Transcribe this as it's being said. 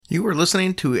You are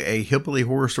listening to a Hillbilly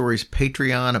Horror Stories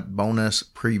Patreon bonus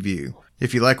preview.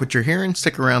 If you like what you're hearing,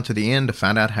 stick around to the end to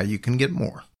find out how you can get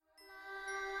more.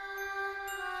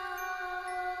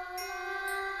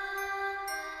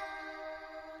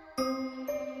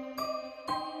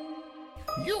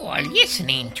 You are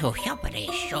listening to Hillbilly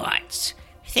Shorts.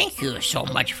 Thank you so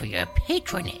much for your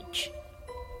patronage.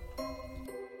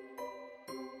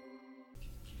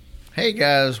 Hey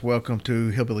guys, welcome to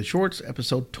Hillbilly Shorts,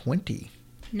 episode 20.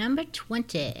 Number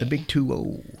 20. The big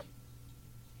 2-0.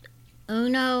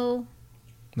 Uno.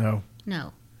 No.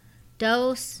 No.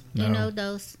 Dos. No. Uno,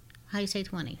 dos. How do you say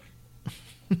 20?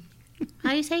 How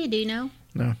do you say it? Do you know?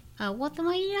 No. Oh, what the?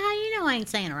 How do you know I ain't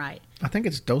saying it right? I think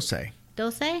it's Dose.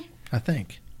 Dose? I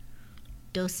think.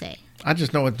 Dose. I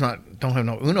just know it's not, don't have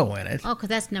no Uno in it. Oh, because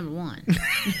that's number one.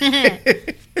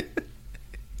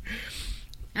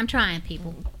 I'm trying,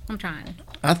 people. I'm trying.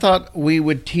 I thought we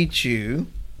would teach you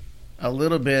a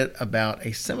little bit about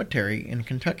a cemetery in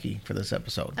Kentucky for this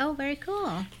episode. Oh, very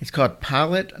cool. It's called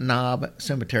Pilot Knob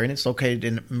Cemetery, and it's located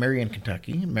in Marion,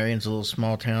 Kentucky. Marion's a little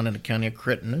small town in the county of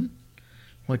Crittenden,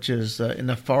 which is in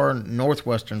the far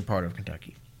northwestern part of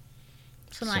Kentucky.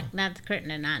 So, like, not the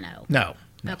Crittenden I know. No.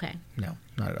 Okay. No,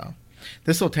 not at all.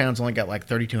 This little town's only got like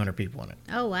 3,200 people in it.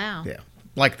 Oh, wow. Yeah,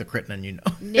 like the Crittenden, you know.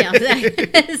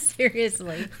 Yeah,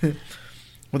 seriously.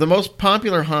 Well, the most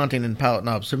popular haunting in Pilot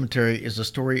Knob Cemetery is the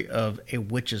story of a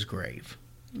witch's grave.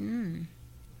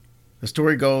 The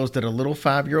story goes that a little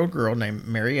 5-year-old girl named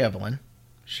Mary Evelyn,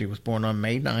 she was born on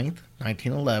May 9th,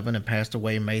 1911, and passed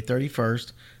away May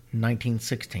 31st,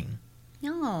 1916.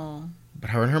 Oh. But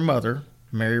her and her mother,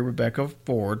 Mary Rebecca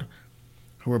Ford,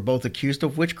 who were both accused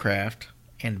of witchcraft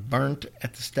and burnt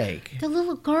at the stake. The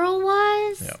little girl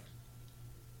was? Yeah.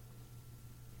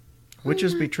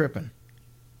 Witches be tripping,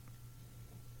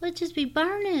 Would just be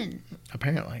burning.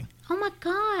 apparently. Oh, my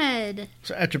God.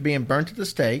 So after being burnt at the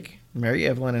stake, Mary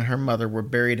Evelyn and her mother were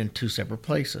buried in 2 separate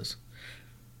places.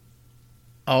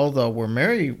 Although where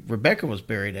Mary Rebecca was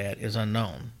buried at is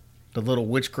unknown. The little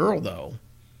witch girl, though,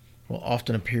 will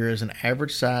often appear as an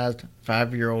average-sized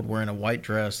 5-year-old wearing a white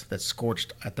dress that's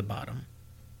scorched at the bottom.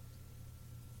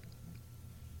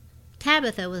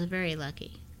 Tabitha was very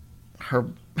lucky Her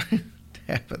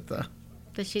Tabitha.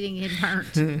 that she didn't get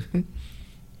burnt.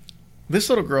 This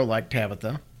little girl, like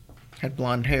Tabitha, had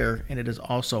blonde hair, and it is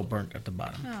also burnt at the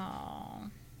bottom. Oh.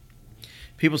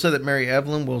 People say that Mary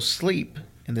Evelyn will sleep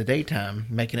in the daytime,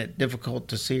 making it difficult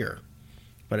to see her.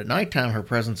 But at nighttime, her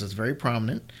presence is very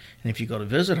prominent, and if you go to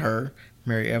visit her,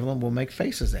 Mary Evelyn will make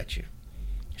faces at you.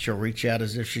 She'll reach out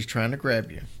as if she's trying to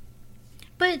grab you.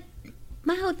 But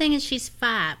my whole thing is she's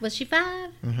 5. Was she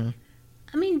 5? Mm-hmm.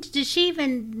 I mean, did she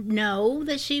even know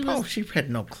that she was... Oh, she had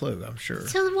no clue, I'm sure.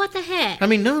 So what the heck? I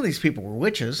mean, none of these people were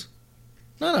witches.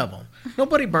 None of them.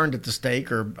 Nobody burned at the stake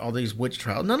or all these witch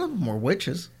trials. None of them were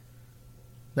witches.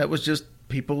 That was just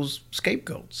people's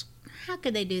scapegoats. How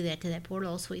could they do that to that poor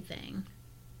little sweet thing?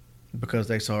 Because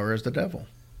they saw her as the devil.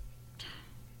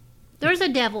 There's a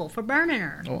devil for burning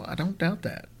her. Oh, I don't doubt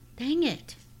that. Dang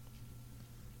it.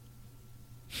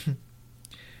 You're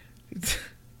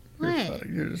What?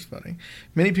 funny. You're just funny.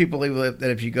 Many people believe that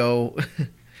if you go,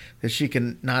 that she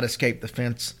can not escape the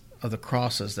fence of the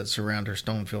crosses that surround her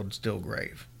stone-filled still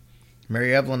grave.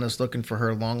 Mary Evelyn is looking for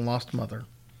her long-lost mother.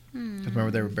 Remember,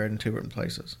 they were buried in 2 different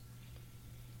places.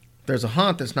 There's a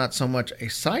haunt that's not so much a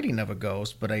sighting of a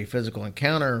ghost, but a physical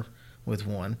encounter with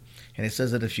one. And it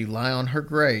says that if you lie on her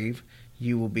grave,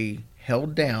 you will be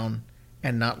held down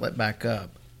and not let back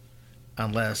up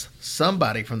unless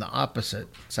somebody from the opposite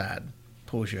side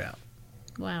pulls you out.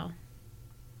 Wow.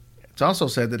 It's also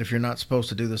said that if you're not supposed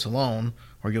to do this alone,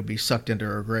 or you'll be sucked into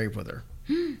her grave with her,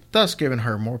 thus giving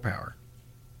her more power.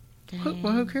 Well,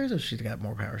 who cares if she's got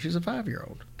more power? She's a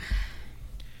 5-year-old.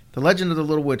 The legend of the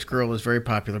little witch girl is very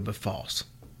popular, but false.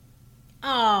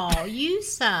 Oh, you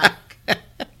suck.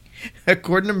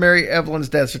 According to Mary Evelyn's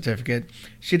death certificate,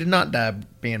 she did not die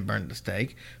being burned at the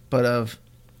stake, but of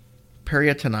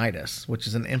peritonitis, which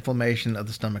is an inflammation of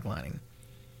the stomach lining.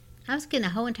 I was getting a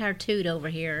whole entire toot over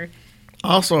here.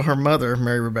 Also, her mother,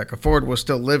 Mary Rebecca Ford, was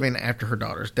still living after her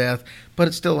daughter's death, but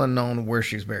it's still unknown where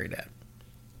she's buried at.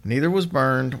 Neither was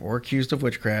burned or accused of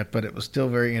witchcraft, but it was still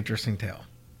a very interesting tale.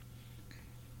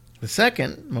 The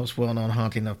second most well-known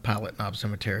haunting of Pilot Knob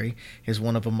Cemetery is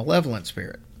one of a malevolent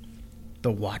spirit,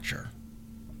 the Watcher.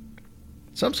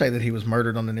 Some say that he was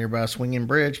murdered on the nearby swinging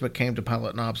bridge, but came to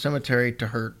Pilot Knob Cemetery to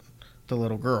hurt the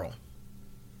little girl.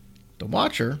 The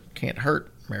Watcher can't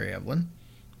hurt Mary Evelyn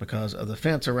because of the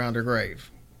fence around her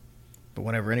grave. But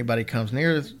whenever anybody comes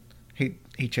near,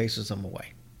 he chases them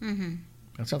away. Mm-hmm.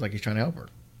 That sounds like he's trying to help her.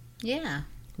 Yeah.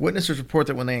 Witnesses report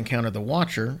that when they encounter the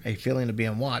Watcher, a feeling of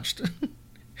being watched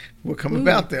will come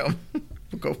about them.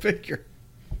 We'll go figure.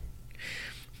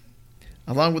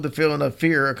 Along with the feeling of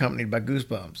fear accompanied by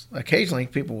goosebumps. Occasionally,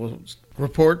 people will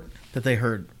report that they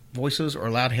heard voices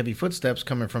or loud, heavy footsteps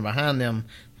coming from behind them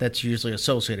that's usually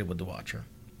associated with the Watcher.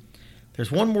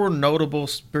 There's one more notable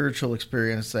spiritual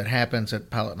experience that happens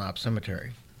at Pilot Knob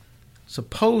Cemetery.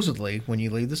 Supposedly, when you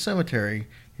leave the cemetery,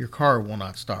 your car will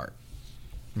not start.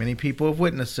 Many people have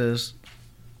witnessed this,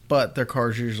 but their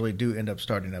cars usually do end up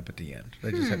starting up at the end.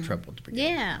 They just have trouble at the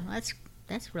beginning. Yeah,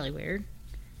 that's really weird.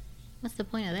 What's the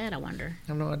point of that, I wonder? I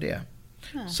have no idea.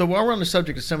 Huh. So while we're on the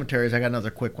subject of cemeteries, I got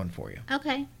another quick one for you.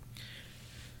 Okay.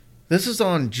 This is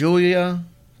on Giulia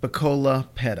Piccola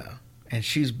Petta, and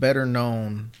she's better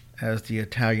known as the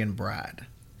Italian Bride.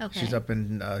 Okay. She's up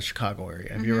in Chicago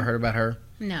area. Have you ever heard about her?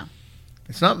 No.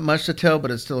 It's not much to tell, but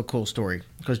it's still a cool story.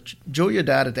 Because Giulia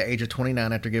died at the age of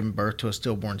 29 after giving birth to a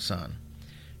stillborn son.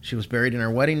 She was buried in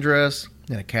her wedding dress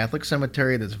in a Catholic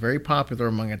cemetery that's very popular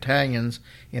among Italians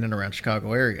in and around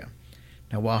Chicago area.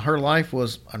 Now, while her life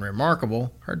was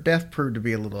unremarkable, her death proved to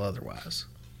be a little otherwise.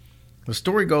 The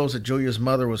story goes that Giulia's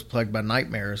mother was plagued by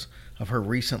nightmares of her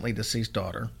recently deceased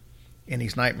daughter. In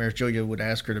these nightmares, Giulia would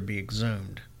ask her to be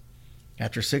exhumed.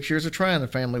 After 6 years of trying, the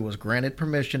family was granted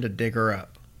permission to dig her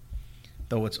up.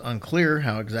 Though it's unclear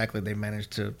how exactly they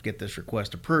managed to get this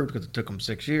request approved because it took them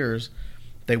 6 years,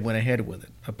 they went ahead with it.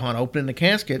 Upon opening the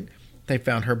casket, they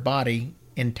found her body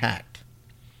intact.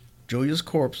 Giulia's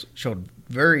corpse showed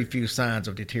very few signs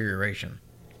of deterioration,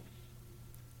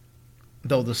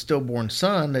 though the stillborn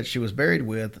son that she was buried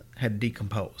with had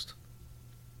decomposed.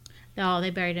 Oh, they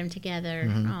buried them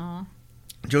together. Oh.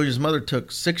 Giulia's mother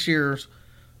took 6 years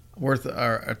took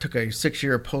a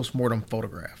 6-year post-mortem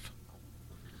photograph.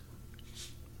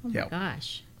 Oh my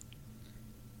gosh.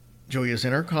 Giulia's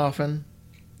in her coffin,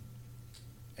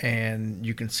 and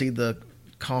you can see the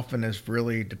coffin is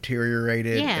really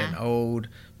deteriorated and old,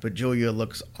 but Giulia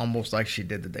looks almost like she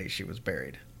did the day she was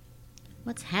buried.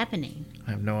 What's happening?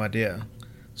 I have no idea.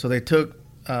 So they took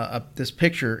this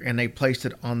picture and they placed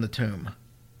it on the tomb.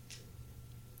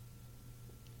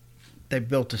 They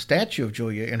built a statue of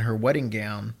Giulia in her wedding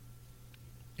gown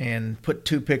and put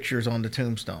 2 pictures on the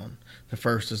tombstone. The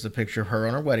first is the picture of her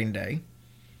on her wedding day,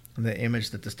 and the image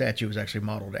that the statue was actually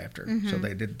modeled after. So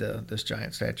they did this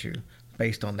giant statue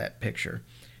based on that picture.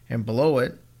 And below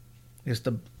it is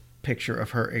the picture of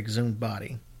her exhumed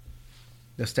body.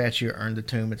 The statue earned the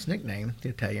tomb its nickname, the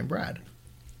Italian Bride.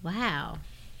 Wow.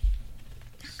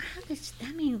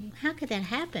 How could that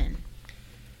happen?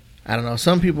 I don't know.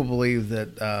 Some people believe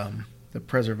that the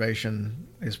preservation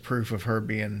is proof of her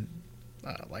being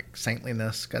like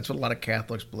saintliness. That's what a lot of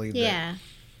Catholics believe. Yeah.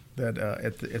 That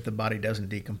if the body doesn't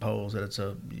decompose, that it's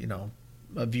a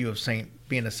view of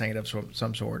being a saint of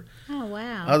some sort. Oh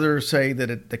wow. Others say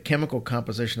that the chemical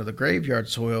composition of the graveyard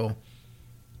soil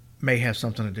may have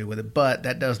something to do with it, but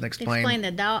that doesn't explain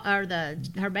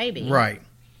her baby. Right.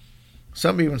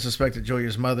 Some even suspect that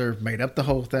Giulia's mother made up the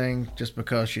whole thing just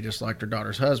because she disliked her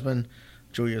daughter's husband.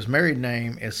 Giulia's married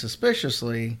name is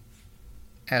suspiciously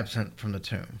absent from the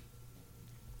tomb.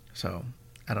 So,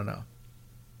 I don't know.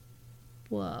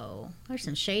 Whoa. There's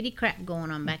some shady crap going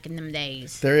on back in them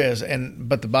days. There is,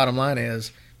 but the bottom line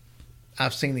is,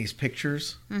 I've seen these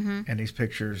pictures, and these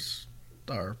pictures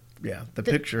are, the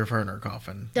picture of her in her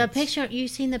coffin. You've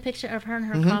seen the picture of her in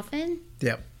her coffin?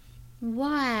 Yep.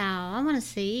 Wow, I want to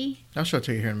see. I'll show it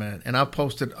to you here in a minute, and I'll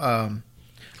post it on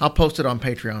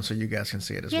Patreon so you guys can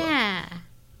see it as well. Yeah.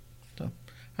 So, all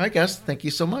right, guys, thank you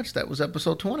so much. That was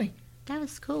episode 20. That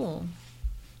was cool.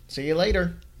 See you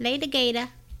later. Later, Gator.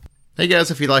 Hey guys,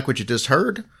 if you like what you just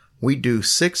heard, we do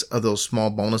 6 of those small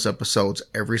bonus episodes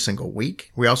every single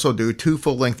week. We also do 2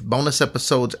 full-length bonus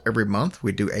episodes every month.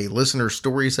 We do a listener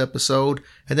stories episode,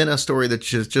 and then a story that's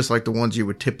just like the ones you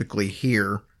would typically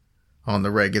hear on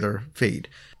the regular feed.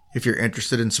 If you're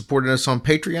interested in supporting us on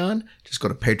Patreon, just go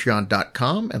to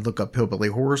patreon.com and look up Hillbilly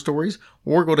Horror Stories,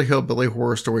 or go to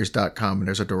hillbillyhorrorstories.com and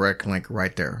there's a direct link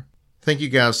right there. Thank you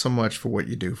guys so much for what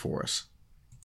you do for us.